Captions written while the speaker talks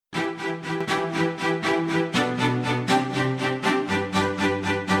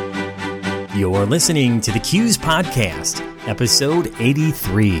You're listening to the Q's Podcast, episode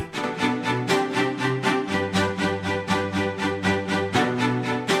 83.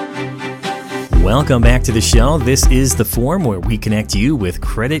 Welcome back to the show. This is the forum where we connect you with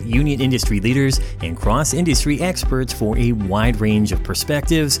credit union industry leaders and cross-industry experts for a wide range of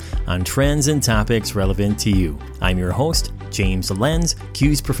perspectives on trends and topics relevant to you. I'm your host, James Lenz,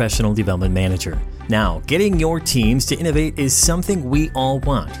 Q's Professional Development Manager. Now, getting your teams to innovate is something we all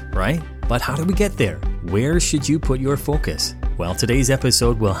want, right? But how do we get there? Where should you put your focus? Well, today's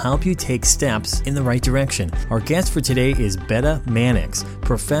episode will help you take steps in the right direction. Our guest for today is Betta Mannix.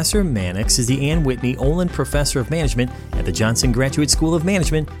 Professor Mannix is the Ann Whitney Olin Professor of Management at the Johnson Graduate School of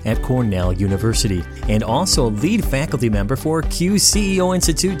Management at Cornell University, and also lead faculty member for Q's CEO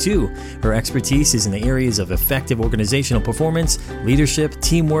Institute too. Her expertise is in the areas of effective organizational performance, leadership,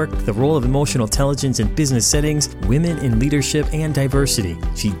 teamwork, the role of emotional intelligence in business settings, women in leadership, and diversity.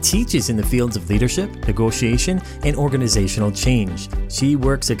 She teaches in the fields of leadership, negotiation, and organizational change. She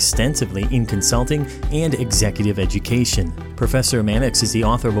works extensively in consulting and executive education. Professor Mannix is the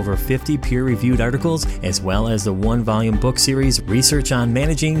author of over 50 peer-reviewed articles, as well as the one-volume book series, Research on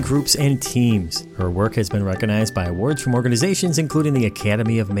Managing Groups and Teams. Her work has been recognized by awards from organizations including the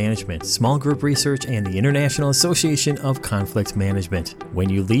Academy of Management, Small Group Research, and the International Association of Conflict Management. When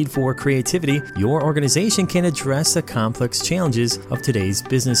you lead for creativity, your organization can address the complex challenges of today's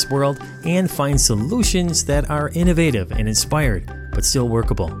business world and find solutions that are innovative and inspired, but still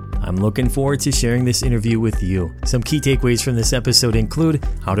workable. I'm looking forward to sharing this interview with you. Some key takeaways from this episode include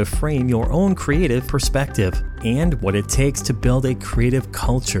how to frame your own creative perspective and what it takes to build a creative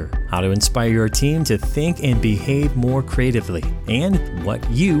culture, how to inspire your team to think and behave more creatively, and what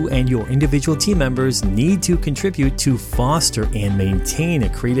you and your individual team members need to contribute to foster and maintain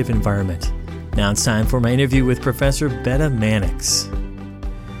a creative environment. Now it's time for my interview with Professor Betta Mannix.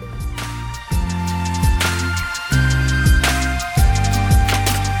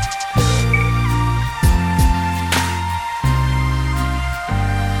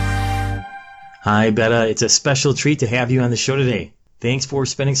 Hi, Betta. It's a special treat to have you on the show today. Thanks for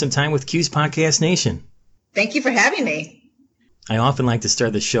spending some time with Q's Podcast Nation. Thank you for having me. I often like to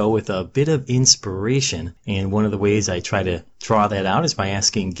start the show with a bit of inspiration, and one of the ways I try to draw that out is by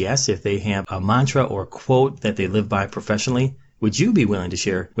asking guests if they have a mantra or quote that they live by professionally. Would you be willing to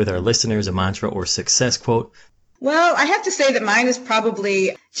share with our listeners a mantra or success quote? Well, I have to say that mine is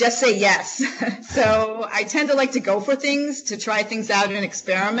probably just say yes. So I tend to like to go for things, to try things out and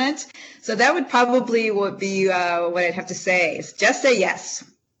experiment. So that would probably be what I'd have to say is just say yes.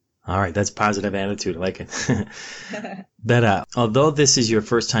 All right, that's positive attitude. I like it. Betta, although this is your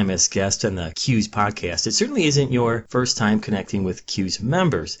first time as guest on the Q's podcast, it certainly isn't your first time connecting with Q's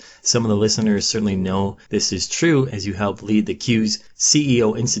members. Some of the listeners certainly know this is true as you help lead the Q's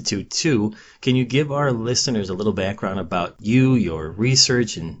CEO Institute too. Can you give our listeners a little background about you, your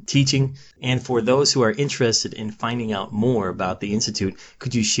research and teaching? And for those who are interested in finding out more about the Institute,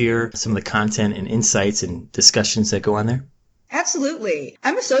 could you share some of the content and insights and discussions that go on there? Absolutely.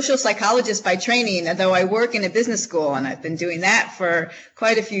 I'm a social psychologist by training, though I work in a business school, and I've been doing that for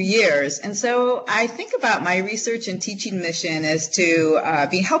quite a few years. And so I think about my research and teaching mission as to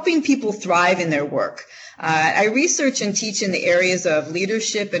be helping people thrive in their work. I research and teach in the areas of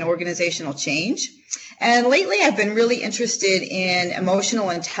leadership and organizational change. And lately, I've been really interested in emotional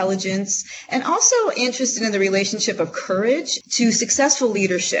intelligence and also interested in the relationship of courage to successful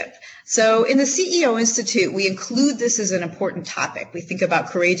leadership. So in the CEO Institute, we include this as an important topic. We think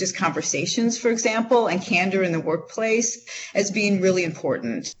about courageous conversations, for example, and candor in the workplace as being really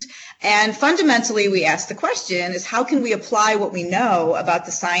important. And fundamentally, we ask the question is how can we apply what we know about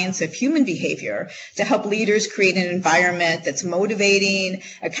the science of human behavior to help leaders create an environment that's motivating,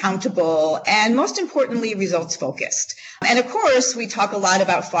 accountable, and most importantly, results focused. And of course, we talk a lot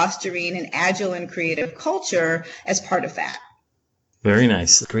about fostering an agile and creative culture as part of that. Very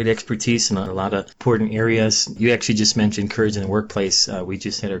nice. Great expertise in a lot of important areas. You actually just mentioned courage in the workplace. We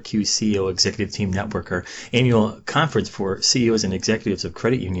just had our Q CEO Executive Team Network, our annual conference for CEOs and executives of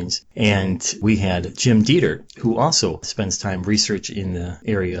credit unions. And we had Jim Dieter, who also spends time research in the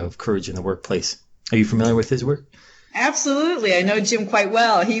area of courage in the workplace. Are you familiar with his work? Absolutely. I know Jim quite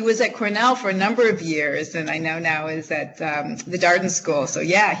well. He was at Cornell for a number of years, and I know now is at the Darden School. So,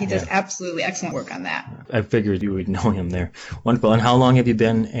 yeah, he does absolutely excellent work on that. I figured you would know him there. Wonderful. And how long have you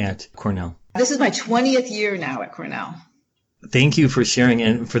been at Cornell? This is my 20th year now at Cornell. Thank you for sharing.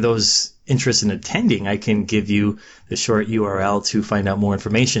 And for those interested in attending, I can give you the short URL to find out more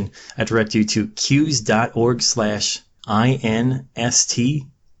information. I direct you to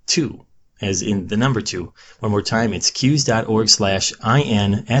qs.org/INST2. as in the number 2. One more time, it's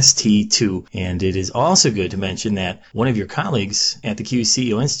CUSE.org/INST2. And it is also good to mention that one of your colleagues at the CUSE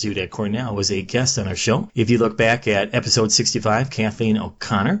CEO Institute at Cornell was a guest on our show. If you look back at episode 65, Kathleen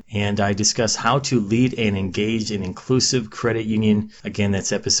O'Connor, and I discuss how to lead and engage an inclusive credit union. Again,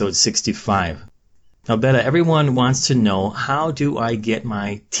 that's episode 65. Now, Betta, everyone wants to know, how do I get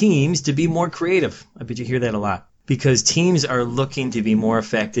my teams to be more creative? I bet you hear that a lot. Because teams are looking to be more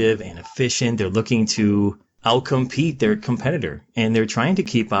effective and efficient. They're looking to outcompete their competitor. And they're trying to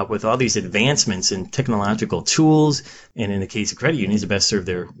keep up with all these advancements in technological tools. And in the case of credit unions, to best serve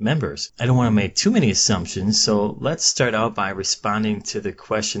their members. I don't want to make too many assumptions. So let's start out by responding to the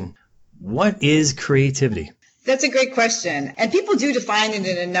question, what is creativity? That's a great question. And people do define it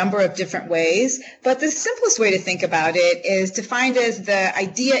in a number of different ways, but the simplest way to think about it is defined as the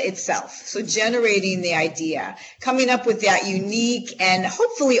idea itself. So generating the idea, coming up with that unique and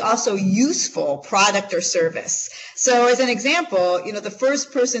hopefully also useful product or service. So as an example, the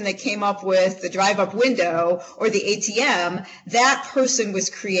first person that came up with the drive-up window or the ATM, that person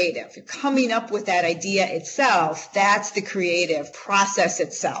was creative. Coming up with that idea itself, that's the creative process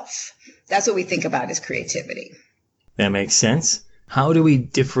itself. That's what we think about as creativity. That makes sense. How do we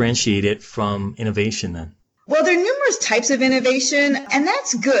differentiate it from innovation then? Well, there are numerous types of innovation, and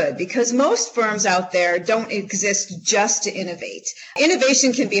that's good because most firms out there don't exist just to innovate.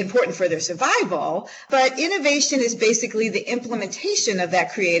 Innovation can be important for their survival, but innovation is basically the implementation of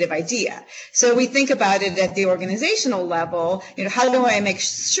that creative idea. So we think about it at the organizational level, how do I make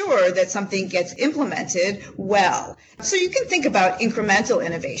sure that something gets implemented well? So you can think about incremental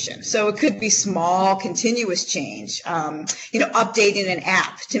innovation. So it could be small, continuous change, updating an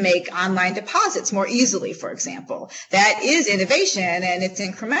app to make online deposits more easily, for example. That is innovation and it's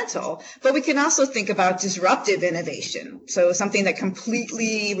incremental. But we can also think about disruptive innovation. So something that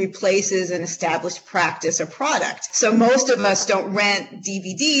completely replaces an established practice or product. So most of us don't rent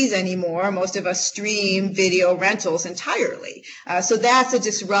DVDs anymore. Most of us stream video rentals entirely. So that's a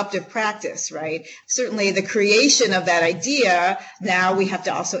disruptive practice, right? Certainly the creation of that idea, now we have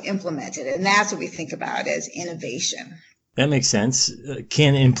to also implement it. And that's what we think about as innovation. That makes sense.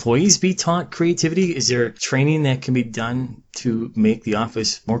 Can employees be taught creativity? Is there training that can be done to make the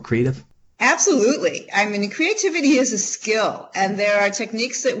office more creative? Absolutely. I mean, creativity is a skill, and there are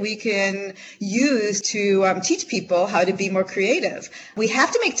techniques that we can use to teach people how to be more creative. We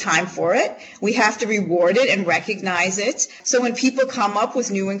have to make time for it. We have to reward it and recognize it. So when people come up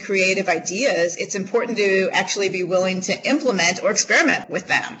with new and creative ideas, it's important to actually be willing to implement or experiment with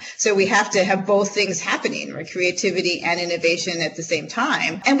them. So we have to have both things happening, right? Creativity and innovation at the same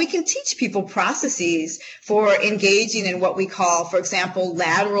time. And we can teach people processes for engaging in what we call, for example,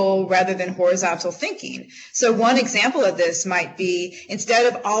 lateral rather than horizontal thinking. So one example of this might be,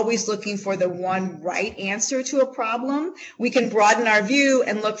 instead of always looking for the one right answer to a problem, we can broaden our view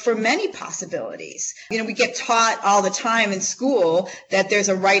and look for many possibilities. We get taught all the time in school that there's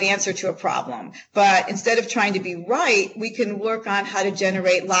a right answer to a problem. But instead of trying to be right, we can work on how to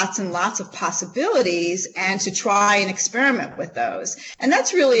generate lots and lots of possibilities and to try and experiment with those. And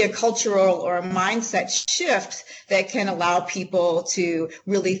that's really a cultural or a mindset shift that can allow people to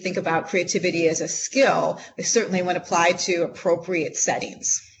really think about creativity as a skill, certainly when applied to appropriate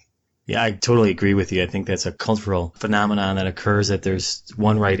settings. Yeah, I totally agree with you. I think that's a cultural phenomenon that occurs, that there's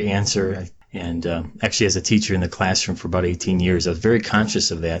one right answer. And actually, as a teacher in the classroom for about 18 years, I was very conscious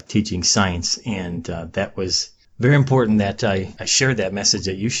of that, teaching science. And that was very important that I shared that message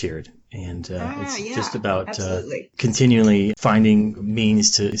that you shared. And it's just about continually finding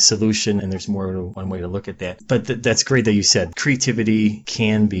means to solution, and there's more than one way to look at that. But that's great that you said creativity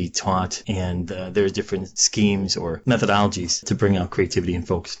can be taught, and there's different schemes or methodologies to bring out creativity in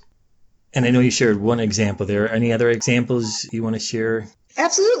folks. And I know you shared one example there. Any other examples you want to share?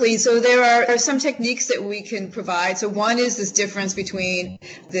 Absolutely. So there are some techniques that we can provide. So one is this difference between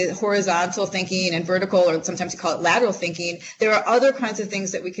the horizontal thinking and vertical, or sometimes you call it lateral thinking. There are other kinds of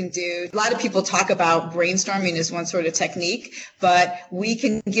things that we can do. A lot of people talk about brainstorming as one sort of technique, but we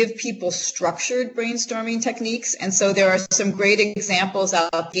can give people structured brainstorming techniques. And so there are some great examples of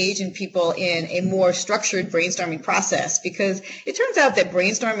engaging people in a more structured brainstorming process, because it turns out that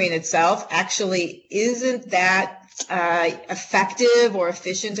brainstorming itself actually isn't that effective or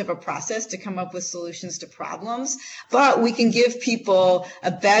efficient of a process to come up with solutions to problems, but we can give people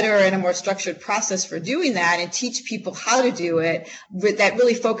a better and a more structured process for doing that and teach people how to do it that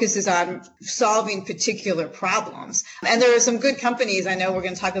really focuses on solving particular problems. And there are some good companies. I know we're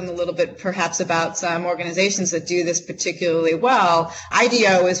going to talk a little bit perhaps about some organizations that do this particularly well.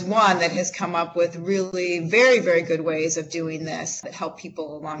 IDEO is one that has come up with really very, very good ways of doing this that help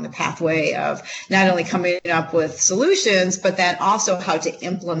people along the pathway of not only coming up with solutions, but then also how to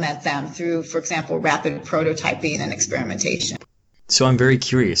implement them through, for example, rapid prototyping and experimentation. So I'm very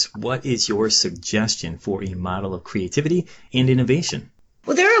curious, what is your suggestion for a model of creativity and innovation?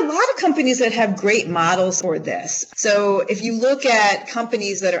 Well, there are a lot of companies that have great models for this. So if you look at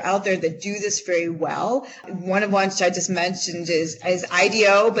companies that are out there that do this very well, one of which I just mentioned is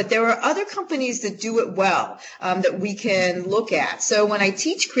IDEO, but there are other companies that do it well that we can look at. So when I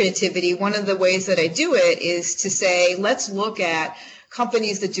teach creativity, one of the ways that I do it is to say, let's look at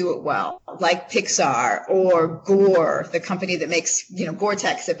companies that do it well, like Pixar or Gore, the company that makes,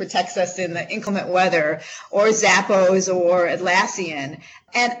 Gore-Tex that protects us in the inclement weather, or Zappos or Atlassian.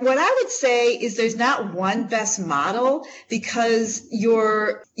 And what I would say is there's not one best model because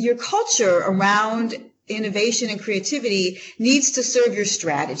your culture around innovation and creativity needs to serve your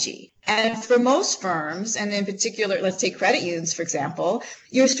strategy. And for most firms, and in particular, let's take credit unions, for example,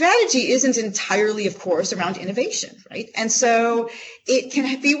 your strategy isn't entirely, of course, around innovation, right? And so it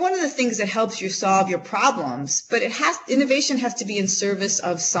can be one of the things that helps you solve your problems, but innovation has to be in service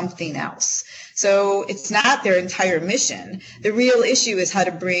of something else. So it's not their entire mission. The real issue is how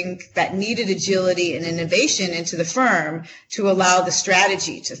to bring that needed agility and innovation into the firm to allow the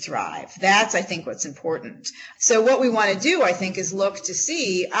strategy to thrive. That's, I think, what's important. So what we want to do, I think, is look to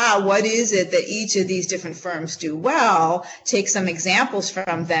see, what is it that each of these different firms do well, take some examples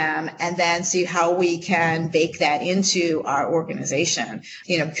from them, and then see how we can bake that into our organization.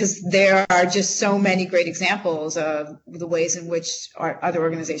 Because there are just so many great examples of the ways in which our other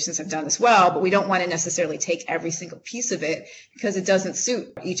organizations have done this well, but we don't want to necessarily take every single piece of it because it doesn't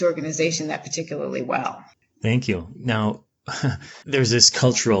suit each organization that particularly well. Thank you. Now, there's this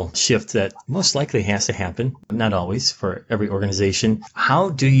cultural shift that most likely has to happen, not always for every organization. How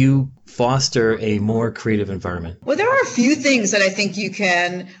do you foster a more creative environment? Well, there are a few things that I think you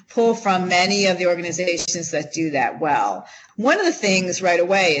can pull from many of the organizations that do that well. One of the things right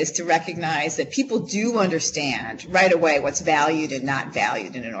away is to recognize that people do understand right away what's valued and not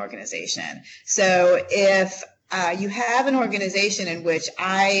valued in an organization. So if you have an organization in which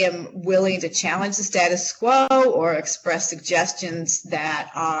I am willing to challenge the status quo or express suggestions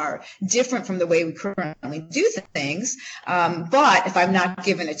that are different from the way we currently do things. But if I'm not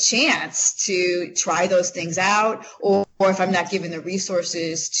given a chance to try those things out, or if I'm not given the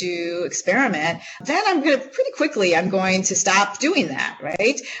resources to experiment, then I'm going to stop doing that,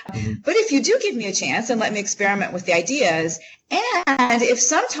 right? Mm-hmm. But if you do give me a chance and let me experiment with the ideas, and if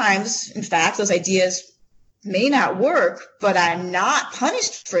sometimes, in fact, those ideas may not work, but I'm not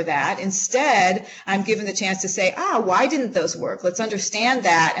punished for that. Instead, I'm given the chance to say, why didn't those work? Let's understand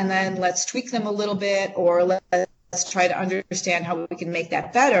that, and then let's tweak them a little bit, or let's try to understand how we can make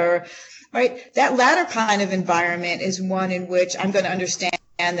that better, right? That latter kind of environment is one in which I'm going to understand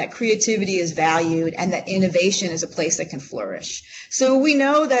that creativity is valued and that innovation is a place that can flourish. So we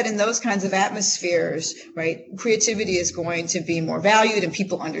know that in those kinds of atmospheres, right, creativity is going to be more valued and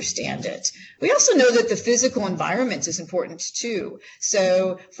people understand it. We also know that the physical environment is important too.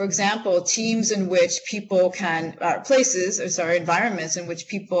 So, for example, teams in which people can, environments in which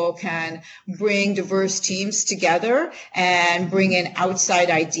people can bring diverse teams together and bring in outside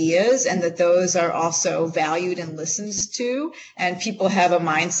ideas, and that those are also valued and listened to, and people have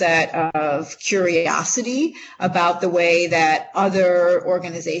a mindset of curiosity about the way that other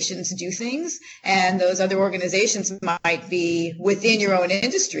organizations do things. And those other organizations might be within your own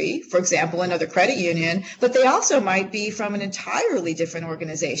industry, for example, another credit union, but they also might be from an entirely different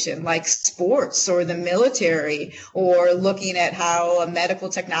organization like sports or the military, or looking at how a medical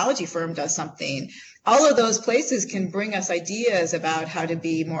technology firm does something. All of those places can bring us ideas about how to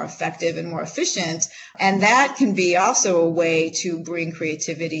be more effective and more efficient. And that can be also a way to bring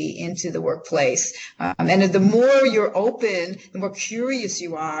creativity into the workplace. And the more you're open, the more curious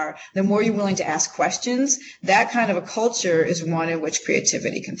you are, the more you're willing to ask questions. That kind of a culture is one in which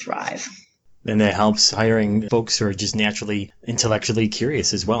creativity can thrive. And that helps hiring folks who are just naturally intellectually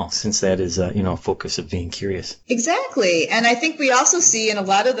curious as well, since that is a focus of being curious. Exactly. And I think we also see in a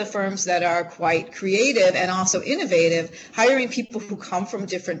lot of the firms that are quite creative and also innovative, hiring people who come from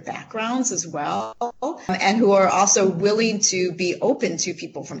different backgrounds as well, and who are also willing to be open to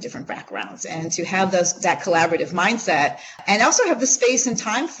people from different backgrounds and to have that collaborative mindset, and also have the space and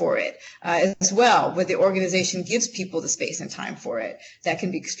time for it as well, where the organization gives people the space and time for it. That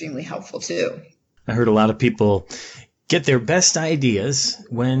can be extremely helpful too. I heard a lot of people get their best ideas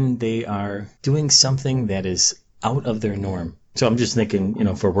when they are doing something that is out of their norm. So I'm just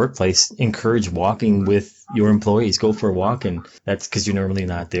thinking, for workplace, encourage walking with your employees. Go for a walk, and that's because you're normally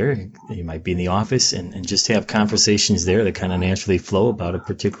not there. You might be in the office and just have conversations there that kind of naturally flow about a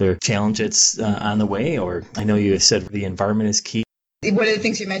particular challenge that's on the way. Or I know you said the environment is key. One of the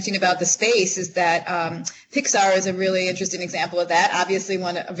things you mentioned about the space is that Pixar is a really interesting example of that. Obviously,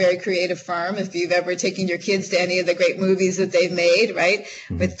 a very creative firm. If you've ever taken your kids to any of the great movies that they've made, right,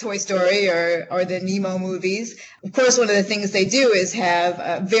 with Toy Story or the Nemo movies, of course, one of the things they do is have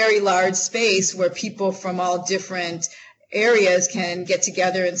a very large space where people from all different areas can get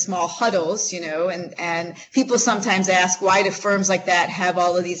together in small huddles, and people sometimes ask, why do firms like that have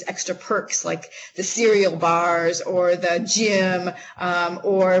all of these extra perks, like the cereal bars or the gym,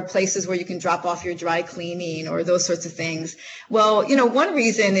 or places where you can drop off your dry cleaning or those sorts of things? Well, one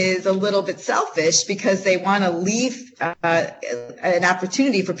reason is a little bit selfish, because they want to leave an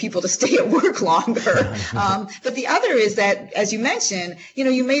opportunity for people to stay at work longer. But the other is that, as you mentioned,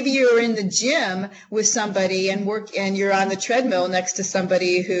 you're in the gym with somebody and you're on the treadmill next to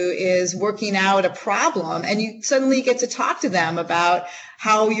somebody who is working out a problem, and you suddenly get to talk to them about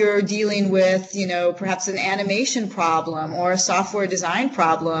how you're dealing with, perhaps an animation problem or a software design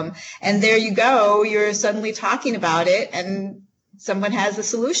problem. And there you go, you're suddenly talking about it, and someone has a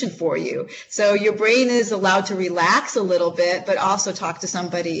solution for you. So your brain is allowed to relax a little bit, but also talk to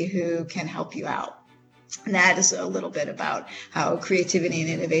somebody who can help you out. And that is a little bit about how creativity and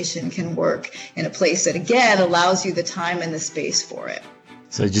innovation can work in a place that, again, allows you the time and the space for it.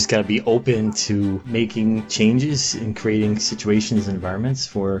 So you just got to be open to making changes and creating situations and environments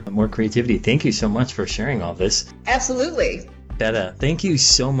for more creativity. Thank you so much for sharing all this. Absolutely. Betta, thank you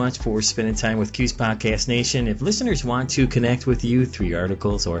so much for spending time with CUES Podcast Nation. If listeners want to connect with you through your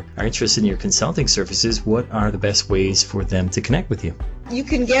articles or are interested in your consulting services, what are the best ways for them to connect with you? You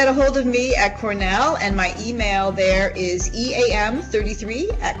can get a hold of me at Cornell, and my email there is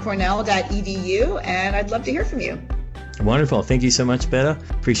eam33@cornell.edu, and I'd love to hear from you. Wonderful. Thank you so much, Betta.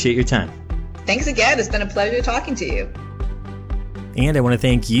 Appreciate your time. Thanks again. It's been a pleasure talking to you. And I want to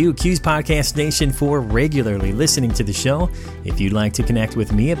thank you, CUES Podcast Nation, for regularly listening to the show. If you'd like to connect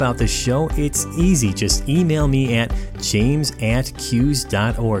with me about the show, it's easy. Just email me at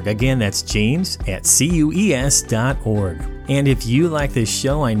james@cues.org. Again, that's james@cues.org. And if you like this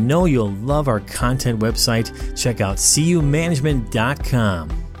show, I know you'll love our content website. Check out cumanagement.com.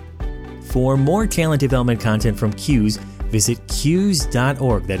 For more talent development content from CUES, visit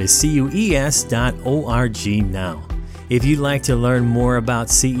cues.org. That is cues.org now. If you'd like to learn more about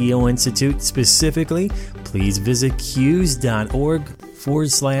CEO Institute specifically, please visit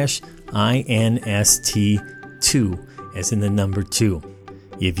cues.org/INST2, as in the number 2.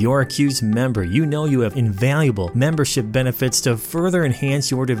 If you're a CUES member, you know you have invaluable membership benefits to further enhance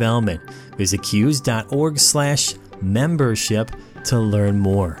your development. Visit cues.org/membership to learn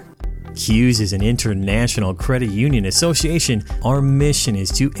more. CUES is an international credit union association. Our mission is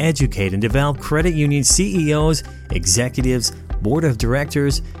to educate and develop credit union CEOs, executives, board of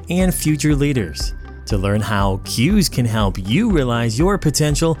directors, and future leaders. To learn how CUES can help you realize your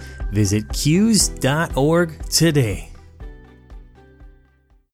potential, visit cues.org today.